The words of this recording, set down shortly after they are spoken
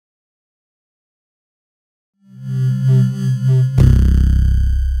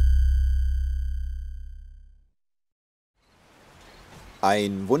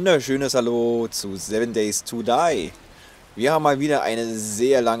Ein wunderschönes Hallo zu 7 Days to Die. Wir haben mal wieder eine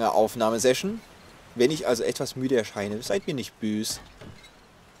sehr lange Aufnahmesession. Wenn ich also etwas müde erscheine, seid mir nicht böse.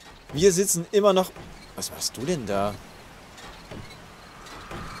 Wir sitzen immer noch... Was machst du denn da?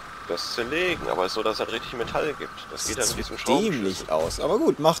 Das zerlegen, aber so, dass es halt richtig Metall gibt. Das geht dann mit diesem Dämlich aus, aber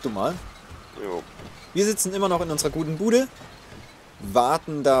gut, mach du mal. Jo. Wir sitzen immer noch in unserer guten Bude,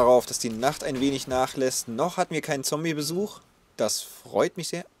 warten darauf, dass die Nacht ein wenig nachlässt. Noch hatten wir keinen Zombie-Besuch. Das freut mich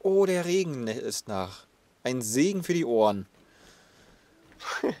sehr. Oh, der Regen ist nach. Ein Segen für die Ohren.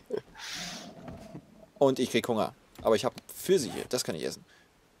 Und ich krieg Hunger. Aber ich habe Pfirsiche, das kann ich essen.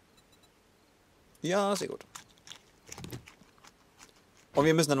 Ja, sehr gut. Und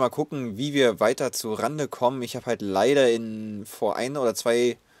wir müssen dann mal gucken, wie wir weiter zu Rande kommen. Ich habe halt leider vor 1 oder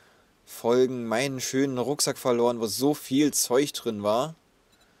 2 Folgen meinen schönen Rucksack verloren, wo so viel Zeug drin war.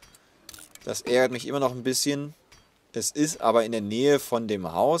 Das ärgert mich immer noch ein bisschen. Es ist aber in der Nähe von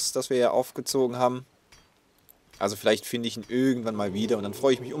dem Haus, das wir ja aufgezogen haben. Also vielleicht finde ich ihn irgendwann mal wieder und dann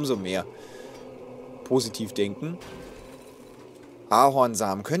freue ich mich umso mehr. Positiv denken.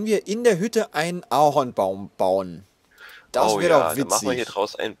 Ahornsamen. Können wir in der Hütte einen Ahornbaum bauen? Das wäre doch witzig. Dann machen wir hier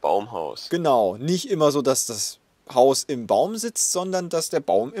draus ein Baumhaus. Genau. Nicht immer so, dass das Haus im Baum sitzt, sondern dass der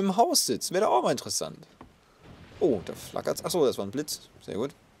Baum im Haus sitzt. Wäre doch auch mal interessant. Oh, da flackert's. Achso, das war ein Blitz. Sehr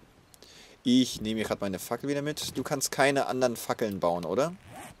gut. Ich nehme hier gerade meine Fackel wieder mit. Du kannst keine anderen Fackeln bauen, oder?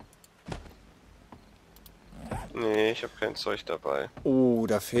 Nee, ich habe kein Zeug dabei. Oh,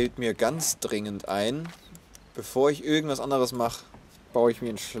 da fällt mir ganz dringend ein. Bevor ich irgendwas anderes mache, baue ich mir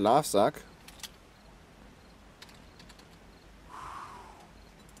einen Schlafsack.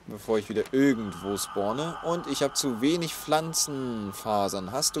 Bevor ich wieder irgendwo spawne. Und ich habe zu wenig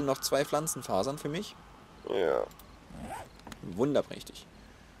Pflanzenfasern. Hast du noch 2 Pflanzenfasern für mich? Ja. Wunderprächtig.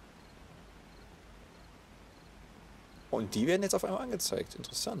 Und die werden jetzt auf einmal angezeigt.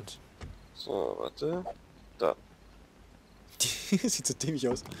 Interessant. So, warte. Da. Sieht so dämlich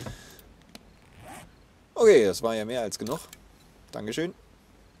aus. Okay, das war ja mehr als genug. Dankeschön.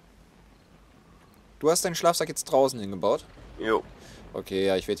 Du hast deinen Schlafsack jetzt draußen hingebaut? Jo. Okay,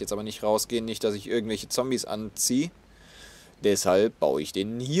 ja, ich werde jetzt aber nicht rausgehen, nicht, dass ich irgendwelche Zombies anziehe. Deshalb baue ich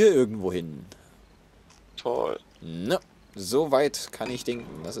den hier irgendwo hin. Toll. Na, so weit kann ich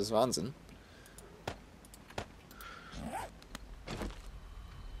denken. Das ist Wahnsinn.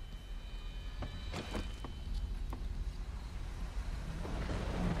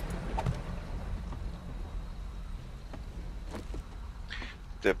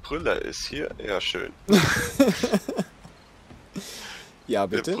 Der Brüller ist hier. Ja, schön. Ja,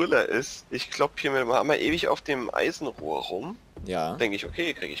 Der bitte? Brüller ist, ich klopp hier mit dem Hammer ewig auf dem Eisenrohr rum. Ja. Denke ich,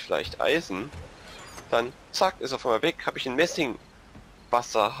 okay, kriege ich vielleicht Eisen. Dann, zack, ist auf einmal weg. Habe ich einen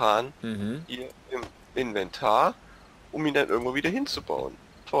Messingwasserhahn hier im Inventar, um ihn dann irgendwo wieder hinzubauen.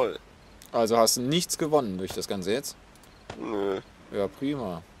 Toll. Also hast du nichts gewonnen durch das Ganze jetzt? Nö. Ja,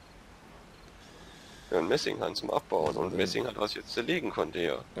 prima. Ja, ein Messinghahn zum Abbauen. Und Messing hat, was ich jetzt zerlegen konnte,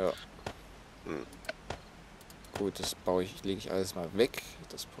 ja. Ja. Gut, das lege ich alles mal weg.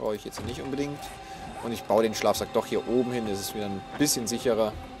 Das brauche ich jetzt nicht unbedingt. Und ich baue den Schlafsack doch hier oben hin. Das ist wieder ein bisschen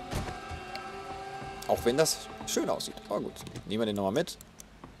sicherer. Auch wenn das schön aussieht. Aber gut, nehmen wir den nochmal mit.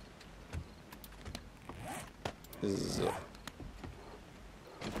 So.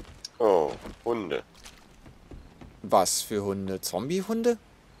 Oh, Hunde. Was für Hunde? Zombie-Hunde?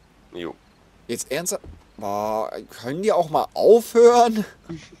 Jo. Jetzt ernsthaft? Boah, können die auch mal aufhören?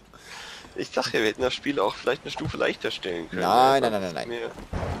 Ich dachte, wir hätten das Spiel auch vielleicht eine Stufe leichter stellen können. Nein, nein, nein, nein, nein. Mehr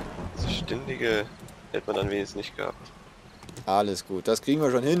das ständige hätte man dann wenigstens nicht gehabt. Alles gut, das kriegen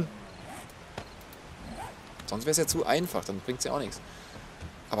wir schon hin. Sonst wäre es ja zu einfach, dann bringt es ja auch nichts.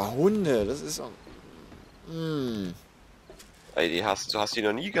 Aber Hunde, das ist... Ey, du hast die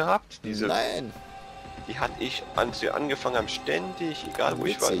noch nie gehabt? Diese, Nein. Die hatte ich, als wir angefangen haben, ständig, egal wo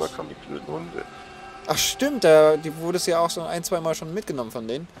ich war, Witzig. immer kommen die blöden Hunde. Ach stimmt, die wurde es ja auch so 1, 2 Mal schon mitgenommen von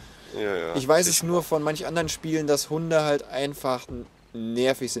denen. Ja, ja. Ich weiß es nur von manch anderen Spielen, dass Hunde halt einfach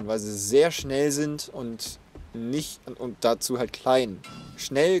nervig sind, weil sie sehr schnell sind und dazu halt klein.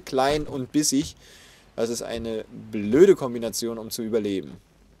 Schnell, klein und bissig. Das ist eine blöde Kombination, um zu überleben.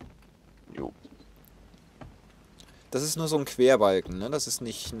 Jo. Das ist nur so ein Querbalken, ne? Das ist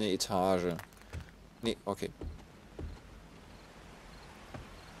nicht eine Etage. Nee, okay.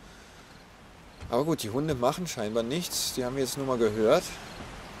 Aber gut, die Hunde machen scheinbar nichts. Die haben wir jetzt nur mal gehört.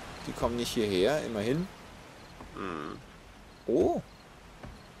 Die kommen nicht hierher, immerhin. Oh.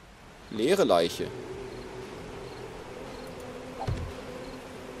 Leere Leiche.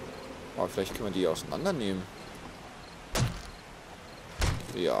 Aber vielleicht können wir die auseinandernehmen.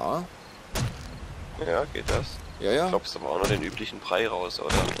 Ja. Ja, geht das? Ja, ja. Klopfst aber auch noch den üblichen Brei raus,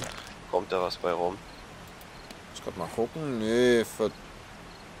 oder? Kommt da was bei rum? Ich kann mal gucken. Nee,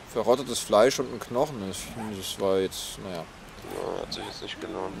 verrottetes Fleisch und ein Knochen. Das war jetzt, naja. Ja, hat sich jetzt nicht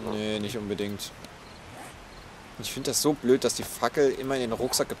gelohnt. Ne? Nee, nicht unbedingt. Ich finde das so blöd, dass die Fackel immer in den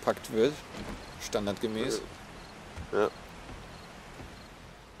Rucksack gepackt wird. Standardgemäß. Ja.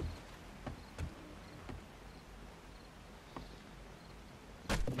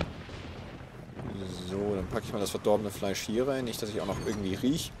 So, dann packe ich mal das verdorbene Fleisch hier rein. Nicht, dass ich auch noch irgendwie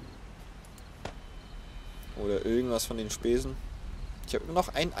rieche. Oder irgendwas von den Spesen. Ich habe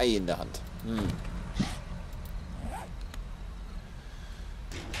noch ein Ei in der Hand.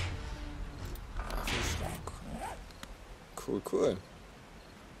 Cool, cool.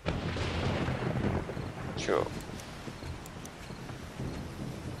 Tja.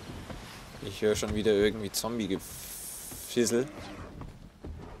 Ich höre schon wieder irgendwie Zombie-Gefissel.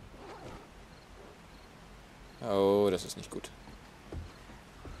 Oh, das ist nicht gut.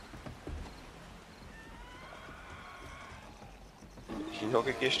 Die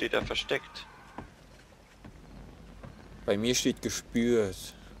Hocke steht da versteckt. Bei mir steht gespürt.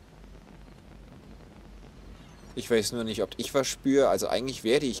 Ich weiß nur nicht, ob ich was spüre. Also eigentlich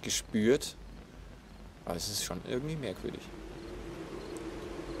werde ich gespürt. Aber es ist schon irgendwie merkwürdig.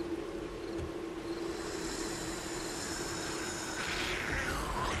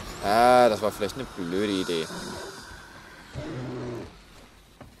 Ah, das war vielleicht eine blöde Idee.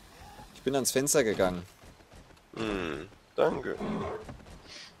 Ich bin ans Fenster gegangen. Danke.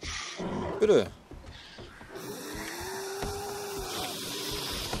 Bitte.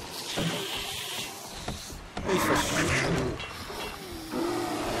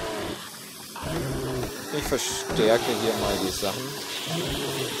 Ich verstärke hier mal die Sachen.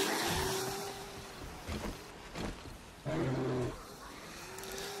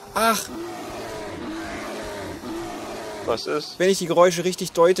 Ach! Was ist? Wenn ich die Geräusche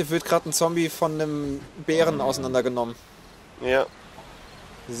richtig deute, wird gerade ein Zombie von einem Bären auseinandergenommen. Ja.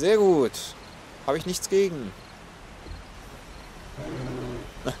 Sehr gut. Habe ich nichts gegen.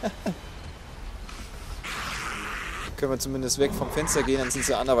 Können wir zumindest weg vom Fenster gehen, dann sind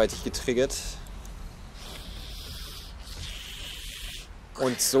sie anderweitig getriggert.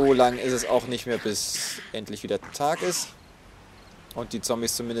 Und so lang ist es auch nicht mehr, bis endlich wieder Tag ist. Und die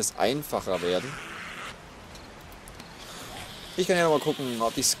Zombies zumindest einfacher werden. Ich kann ja noch mal gucken,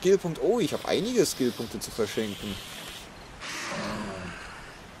 ob die Skillpunkte... Oh, ich habe einige Skillpunkte zu verschenken.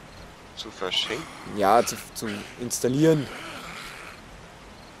 Zu verschenken? Ja, zu installieren.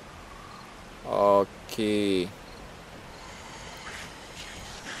 Okay.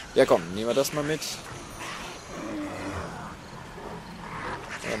 Ja komm, nehmen wir das mal mit.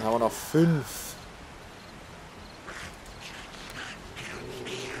 Dann haben wir noch 5.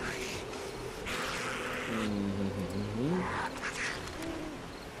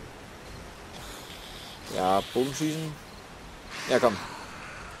 Ja, Bogenschießen. Ja komm.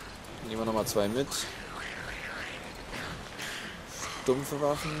 Nehmen wir nochmal 2 mit. Stumpfe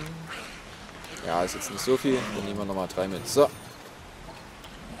Waffen. Ja, ist jetzt nicht so viel. Dann nehmen wir nochmal 3 mit. So.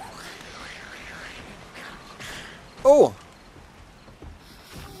 Oh!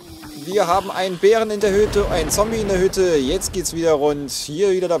 Wir haben einen Bären in der Hütte, einen Zombie in der Hütte. Jetzt geht's wieder rund.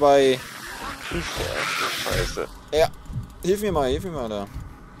 Hier wieder dabei. Scheiße. Ja. Hilf mir mal da.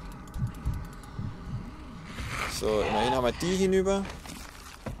 So, immerhin haben wir die hinüber.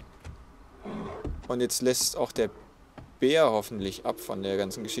 Und jetzt lässt auch der Bär hoffentlich ab von der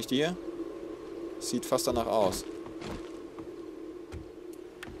ganzen Geschichte hier. Sieht fast danach aus.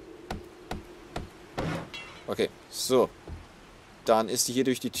 Okay, so. Dann ist die hier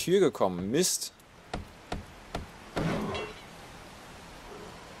durch die Tür gekommen. Mist.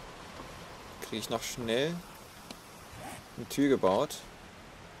 Kriege ich noch schnell eine Tür gebaut.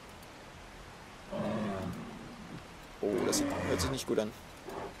 Oh, das hört sich nicht gut an.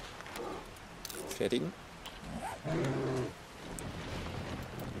 Fertigen.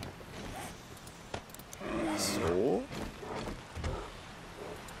 So.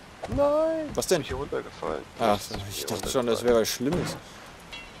 Nein! Was denn? Ich bin hier runtergefallen. Ach, ich dachte schon, das wäre was Schlimmes.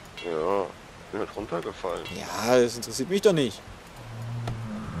 Ja, ich bin halt runtergefallen. Ja, das interessiert mich doch nicht.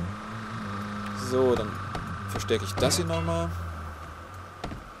 So, dann verstärke ich das hier nochmal.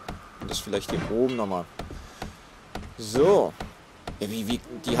 Und das vielleicht hier oben nochmal. So. Ja,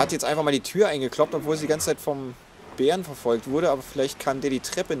 die hat jetzt einfach mal die Tür eingekloppt, obwohl sie die ganze Zeit vom Bären verfolgt wurde, aber vielleicht kann der die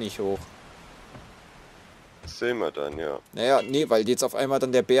Treppe nicht hoch. Das sehen wir dann, ja. Naja, nee, weil jetzt auf einmal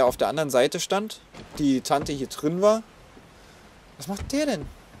dann der Bär auf der anderen Seite stand, die Tante hier drin war. Was macht der denn?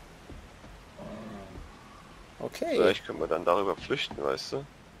 Okay. Vielleicht können wir dann darüber flüchten, weißt du?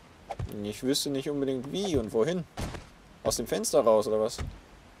 Ich wüsste nicht unbedingt wie und wohin. Aus dem Fenster raus, oder was?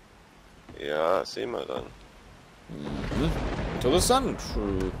 Ja, sehen wir dann. Mhm. Interessant.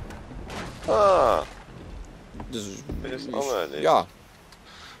 Ah, Das, ist auch mal erlebt. ja.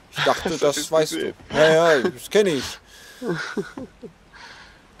 Ich dachte, Das das ist weißt gesehen. du. Ja, ja, das kenne ich.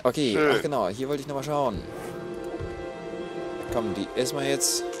 Okay, Schön. ach genau, hier wollte ich nochmal schauen. Komm, die essen wir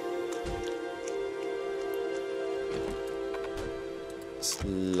jetzt. Ist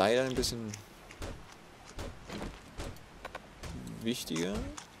leider ein bisschen wichtiger.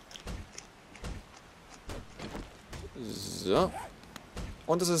 So.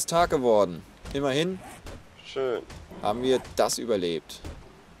 Und es ist Tag geworden. Immerhin Schön. haben wir das überlebt.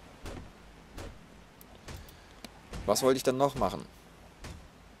 Was wollte ich dann noch machen?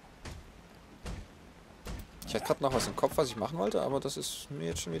 Ich hatte gerade noch was im Kopf, was ich machen wollte, aber das ist mir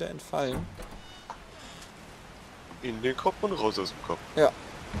jetzt schon wieder entfallen. In den Kopf und raus aus dem Kopf. Ja.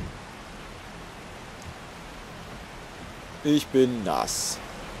 Ich bin nass.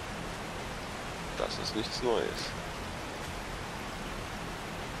 Das ist nichts Neues.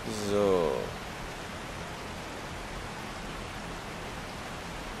 So.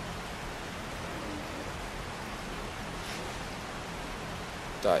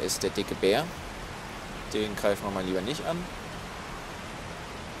 Da ist der dicke Bär. Den greifen wir mal lieber nicht an.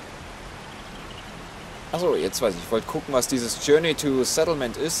 Achso, jetzt weiß ich. Ich wollte gucken, was dieses Journey to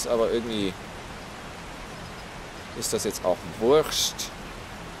Settlement ist, aber irgendwie ist das jetzt auch wurscht.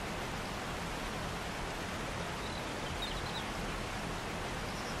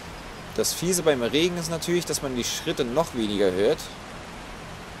 Das Fiese beim Regen ist natürlich, dass man die Schritte noch weniger hört.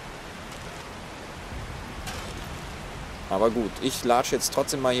 Aber gut, ich latsche jetzt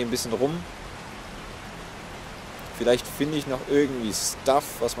trotzdem mal hier ein bisschen rum. Vielleicht finde ich noch irgendwie Stuff,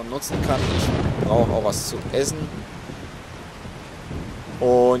 was man nutzen kann. Ich brauche auch was zu essen.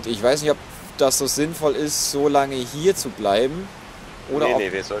 Und ich weiß nicht, ob das so sinnvoll ist, so lange hier zu bleiben. Oder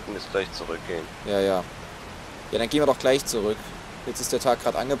Nee, wir sollten jetzt gleich zurückgehen. Ja, ja. Ja, dann gehen wir doch gleich zurück. Jetzt ist der Tag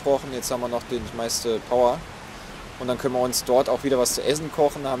gerade angebrochen, jetzt haben wir noch die meiste Power. Und dann können wir uns dort auch wieder was zu essen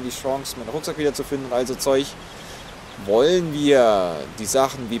kochen, haben die Chance, meinen Rucksack wieder zu finden und all so Zeug. Wollen wir die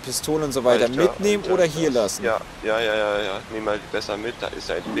Sachen wie Pistolen und so weiter mitnehmen oder hier lassen? Ja. Nehmen wir besser mit, da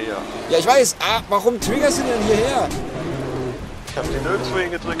ist ein Bär. Ja, ich weiß. Ah, warum triggerst du denn hierher? Ich hab den nirgendwo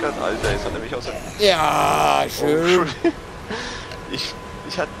hingedrückt, Alter, ist er nämlich aus der... Ja, schön. Ich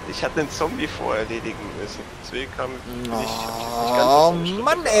hatte einen Zombie vorerledigen müssen. Deswegen kam ich nicht Oh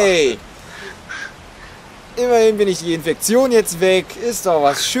Mann, ey. Immerhin bin ich die Infektion jetzt weg. Ist doch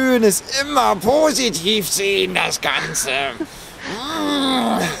was Schönes. Immer positiv sehen, das Ganze.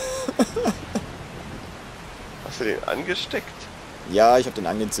 Hast du den angesteckt? Ja, ich habe den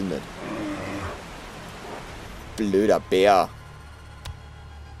angezündet. Blöder Bär.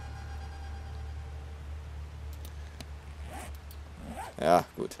 Ja,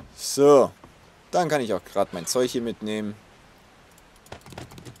 gut. So. Dann kann ich auch gerade mein Zeug hier mitnehmen.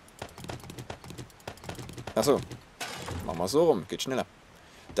 Achso. Machen wir so rum. Geht schneller.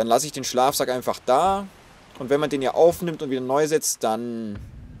 Dann lasse ich den Schlafsack einfach da. Und wenn man den ja aufnimmt und wieder neu setzt, dann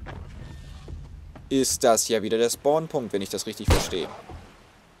ist das ja wieder der Spawnpunkt, wenn ich das richtig verstehe.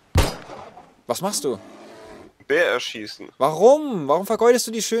 Was machst du? Bär erschießen. Warum? Warum vergeudest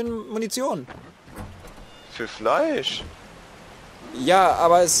du die schönen Munition? Für Fleisch. Ja,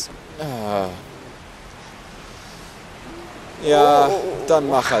 aber es... Ja, dann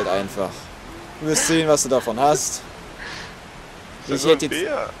mach halt einfach. Du wirst sehen, was du davon hast. Ich hätte jetzt,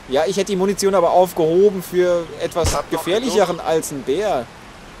 ja, ich hätte die Munition aber aufgehoben für etwas gefährlicheren als ein Bär.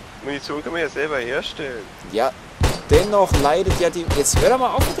 Munition kann man ja selber herstellen. Ja, dennoch leidet ja die... Jetzt hör doch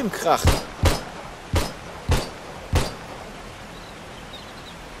mal auf mit dem Krach.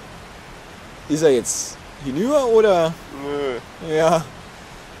 Ist er jetzt hinüber oder... Nö. Ja.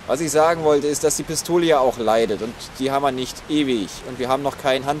 Was ich sagen wollte, ist, dass die Pistole ja auch leidet. Und die haben wir nicht ewig. Und wir haben noch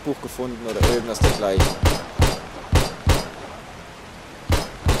kein Handbuch gefunden oder irgendwas dergleichen.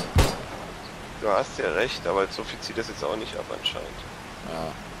 Du hast ja recht, aber so viel zieht das jetzt auch nicht ab anscheinend.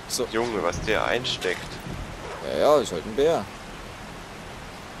 Ja. So. Junge, was der einsteckt. Ja, ist halt ein Bär.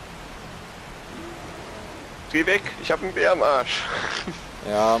 Geh weg, ich hab einen Bär am Arsch.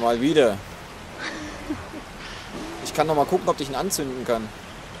 Ja, mal wieder. Ich kann noch mal gucken, ob ich ihn anzünden kann.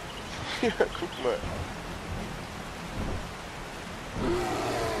 Ja, guck mal.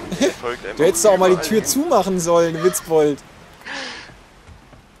 Du hättest doch auch mal die Tür zumachen sollen, Witzbold.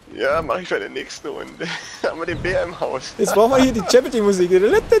 Ja, mach ich bei der nächsten Runde. Haben wir den Bär im Haus. Jetzt brauchen wir hier die Jeopardy-Musik.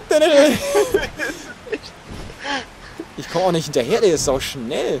 Ich komme auch nicht hinterher, der ist auch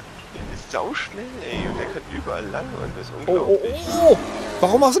schnell. Der ist sauschnell, ey. Und der kann überall lang und das ist Oh, oh, unglaublich. oh!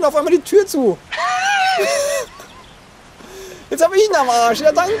 Warum machst du denn auf einmal die Tür zu? Jetzt habe ich ihn am Arsch.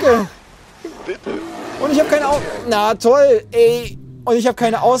 Ja, danke. Bitte. Und ich habe keine Ausdauer. Na toll, ey. Und ich habe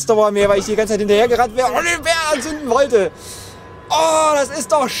keine Ausdauer mehr, weil ich die ganze Zeit hinterher gerannt wäre und den Bär anzünden wollte. Oh, das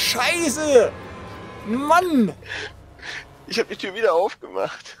ist doch scheiße. Mann. Ich habe die Tür wieder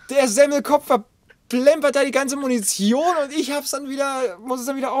aufgemacht. Der Semmelkopf verplempert da die ganze Munition und ich hab's dann wieder, muss es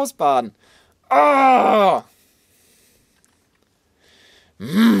dann wieder ausbaden. Ah.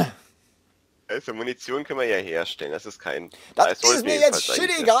 Also Munition können wir ja herstellen, das ist kein... Das ist mir jetzt shit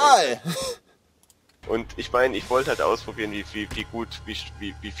egal. Und ich meine, ich wollte halt ausprobieren, wie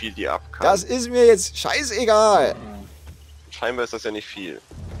viel die ab kann. Das ist mir jetzt scheißegal. Scheinbar ist das ja nicht viel.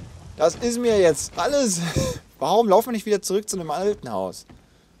 Das ist mir jetzt alles. Warum laufen wir nicht wieder zurück zu einem alten Haus?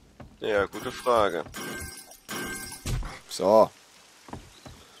 Ja, gute Frage. So.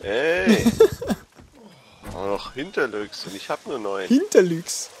 Ey! Auch noch Hinterlücks und ich habe nur 9.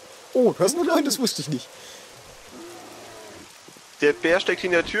 Hinterlüx. Oh, du hast nur 9, das wusste ich nicht. Der Bär steckt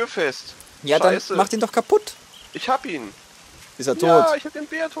in der Tür fest. Ja, Scheiße. dann mach den doch kaputt. Ich hab ihn. Ist er tot? Ja, ich hab den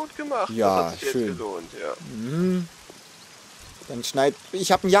Bär tot gemacht. Ja, das hat sich schön. jetzt gelohnt, ja. Dann schneid...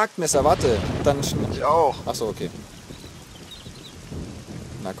 Ich habe ein Jagdmesser, warte. Dann Ich auch. Achso, okay.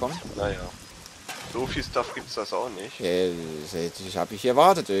 Na komm. Naja. So viel Stuff gibt's das auch nicht. Ja, das habe ich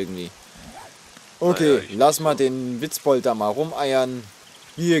erwartet irgendwie. Okay, Naja, lass mal den Witzbold da mal rumeiern.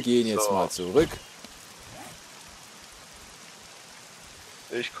 Wir gehen jetzt So. mal zurück.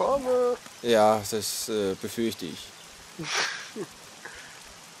 Ich komme. Ja, das befürchte ich.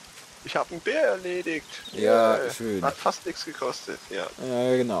 Ich habe einen Bär erledigt. Ja, Yeah. schön. Hat fast nichts gekostet, ja.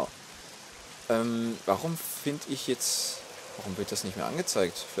 Ja, genau. Warum finde ich jetzt... Warum wird das nicht mehr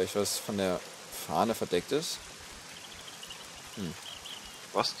angezeigt? Vielleicht was von der Fahne verdeckt ist?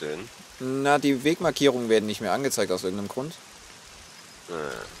 Was denn? Na, die Wegmarkierungen werden nicht mehr angezeigt aus irgendeinem Grund.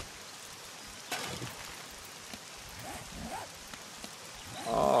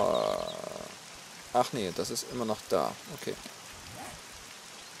 Ach nee, das ist immer noch da. Okay.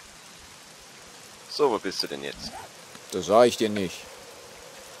 So, wo bist du denn jetzt? Das sage ich dir nicht.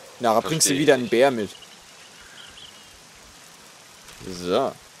 Nachher bringst du Versteh ich wieder einen nicht. Bär mit.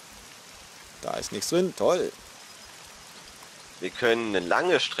 So. Da ist nichts drin. Toll. Wir können eine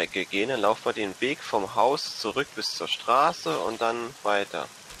lange Strecke gehen, dann laufen wir den Weg vom Haus zurück bis zur Straße und dann weiter.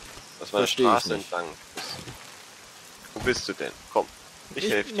 Dass wir der Versteh ich Straße nicht. entlang. Wo bist du denn? Komm, ich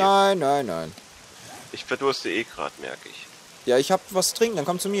helfe dir. Nein, nein, nein. Ich verdurste eh gerade, merke ich. Ja, ich hab was zu trinken, dann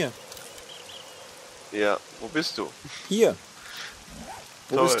komm zu mir. Ja, wo bist du? Hier.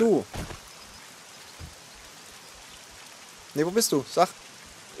 Wo Toll. bist du? Ne, wo bist du? Sag.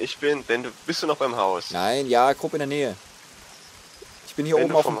 Bist du noch beim Haus? Nein, ja, grob in der Nähe. Ich bin hier Wenn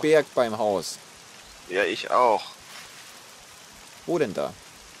oben du auf dem vom- Berg beim Haus. Ja, ich auch. Wo denn da?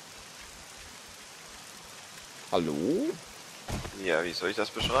 Hallo? Ja, wie soll ich das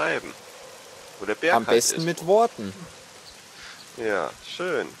beschreiben? Wo der Berg Am halt besten ist. mit Worten. Ja,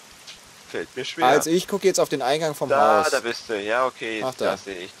 schön. Fällt mir schwer. Also ich gucke jetzt auf den Eingang vom da, Haus. da bist du. Ja, okay, Ach, da da.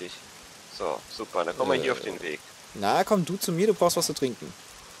 sehe ich dich. So, super. Dann kommen wir hier auf den Weg. Na, komm du zu mir, du brauchst was zu trinken.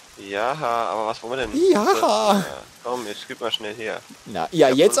 Ja, aber was wollen wir denn? Ja. Komm, jetzt gib mal schnell her. Na, ja,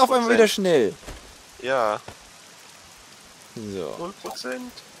 hab jetzt auf 0%. einmal wieder schnell. Ja, So. 0%.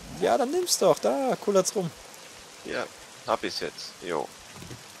 Ja, dann nimm's doch. Da, kullert's rum. Ja, hab ich's jetzt. Jo.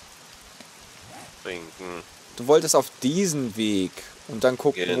 Trinken. Du wolltest auf diesen Weg und dann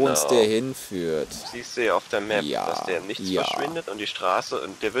gucken, wo uns Genau. der hinführt. Siehst du ja auf der Map, Ja, dass der nichts ja. verschwindet und die Straße,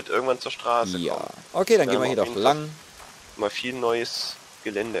 und der wird irgendwann zur Straße Ja. kommen. Okay, dann Wir gehen wir haben hier auf doch jeden Fall lang. Mal viel neues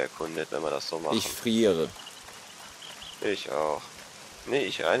Gelände erkundet, wenn wir das so machen. Ich friere. Ich auch. Nee,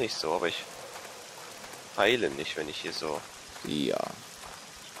 ich ja nicht so, aber ich heile nicht, wenn ich hier so... Ja.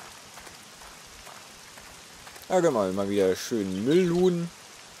 Da können wir mal wieder schön Müll luhen.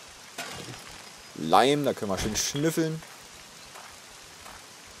 Leim, da können wir schön schnüffeln.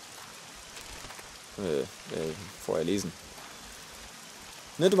 Vorher lesen.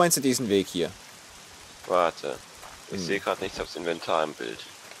 Ne, du meinst ja diesen Weg hier. Warte. Ich sehe gerade nichts aufs Inventar im Bild.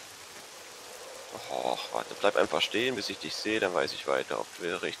 Och, warte, bleib einfach stehen, bis ich dich sehe, dann weiß ich weiter, ob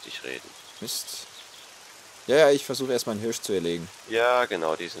wir richtig reden. Mist. Ja, ja, ich versuche erstmal einen Hirsch zu erlegen. Ja,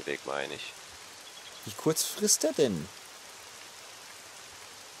 genau, diesen Weg meine ich. Wie kurz frisst er denn?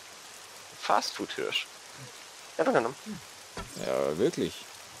 Fastfood-Hirsch. Ja, dann. Ja, wirklich.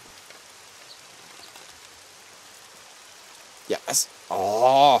 Ja, was?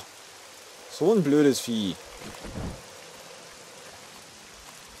 Oh! So ein blödes Vieh.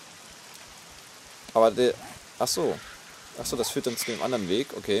 Aber der... Ach so. Ach so, das führt dann zu dem anderen Weg.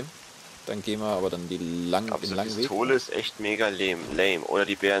 Okay. Dann gehen wir aber dann den langen Weg. Pistole ist echt mega lame. Oder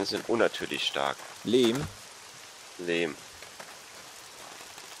die Bären sind unnatürlich stark. Lehm? Lehm.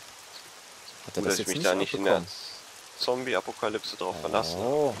 Hat er Dass das ich jetzt mich da nicht in der abbekommen? Zombie-Apokalypse drauf verlassen.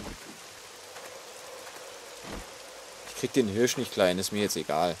 Oh. Ich krieg den Hirsch nicht klein, ist mir jetzt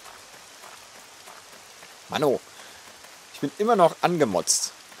egal. Manno, ich bin immer noch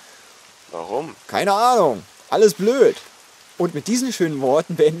angemotzt. Warum? Keine Ahnung, alles blöd. Und mit diesen schönen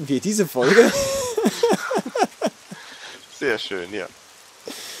Worten beenden wir diese Folge. Sehr schön, ja.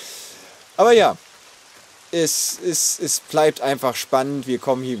 Aber ja, es bleibt einfach spannend. Wir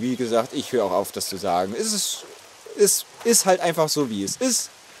kommen hier, wie gesagt, ich höre auch auf, das zu sagen. Es ist halt einfach so, wie es ist.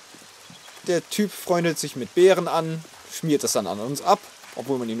 Der Typ freundet sich mit Bären an, schmiert das dann an uns ab,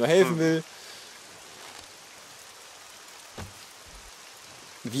 obwohl man ihm nur helfen will.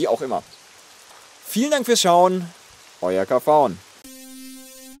 Wie auch immer. Vielen Dank fürs Schauen. Euer Kavaun.